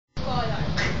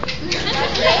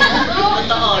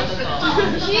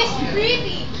She's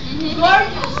pretty,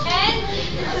 gorgeous, and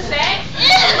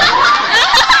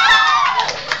sexy.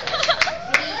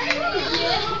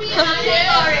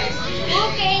 Who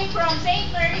came from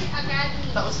St. Mary's Academy.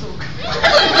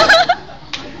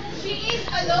 She is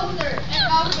a loner and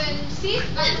often sits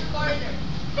at the corner,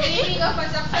 dreaming of a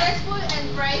successful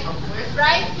and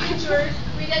bright future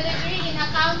with a degree in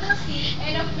accountancy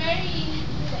and of marrying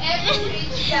the every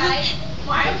rich guy,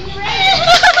 Marvin Ray.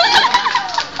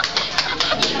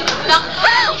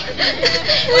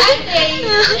 One day,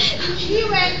 she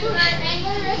went to her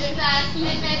English class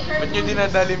and met her Ba't nyo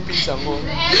dinadali yung pizza mo?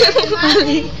 the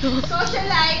ever-demanding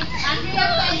socialite Andrea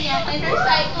Peña and her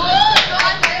sidekick,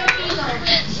 Filipino.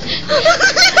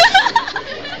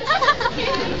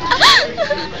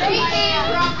 They came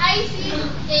from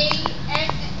ICA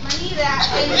Manila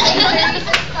and St.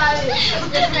 Teresa's College,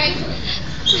 respectively,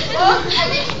 both an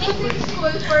exclusive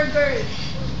school for girls.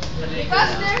 Because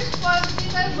they're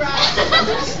political brats,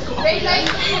 they like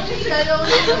to be the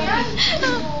lonely one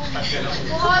who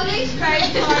always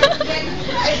strives hard to get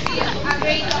a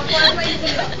grade of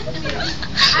 4.0.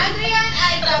 Andrea and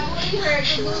Aida bully her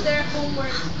to do their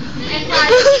homework, and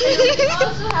they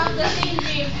also have the same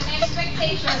dream and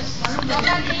expectations of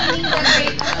attaining the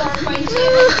grade of 4.0.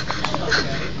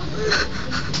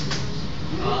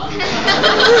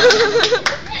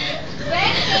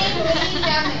 Then came Lee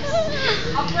Yames,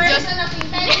 a person of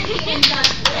integrity and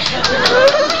justice.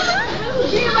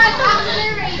 She was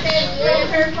accelerated by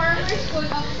her former school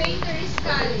of St. Mary's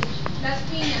College, Las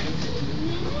Piñas.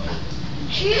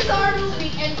 She saw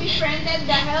Ruby and befriended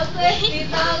the helpless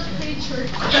little creature.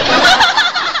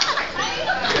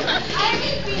 I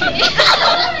can feel it.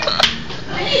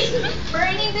 This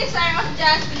burning desire of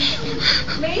justice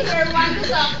made her want to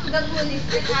talk to the police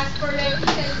and ask for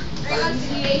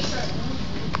reconciliation.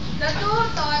 The two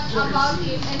thought about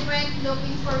it and went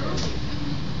looking for Ruby.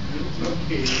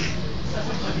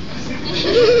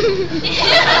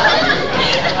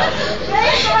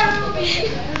 They saw Ruby waiting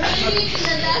in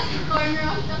the dusty corner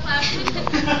of the classroom.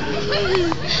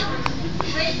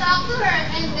 They talked to her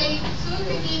and they soon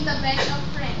became the best of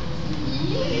friends.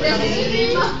 The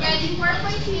dream of getting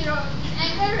 4.0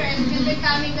 and the rest in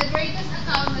becoming the greatest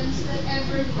accountants that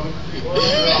ever lived.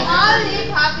 They all live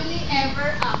happily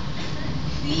ever after.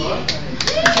 The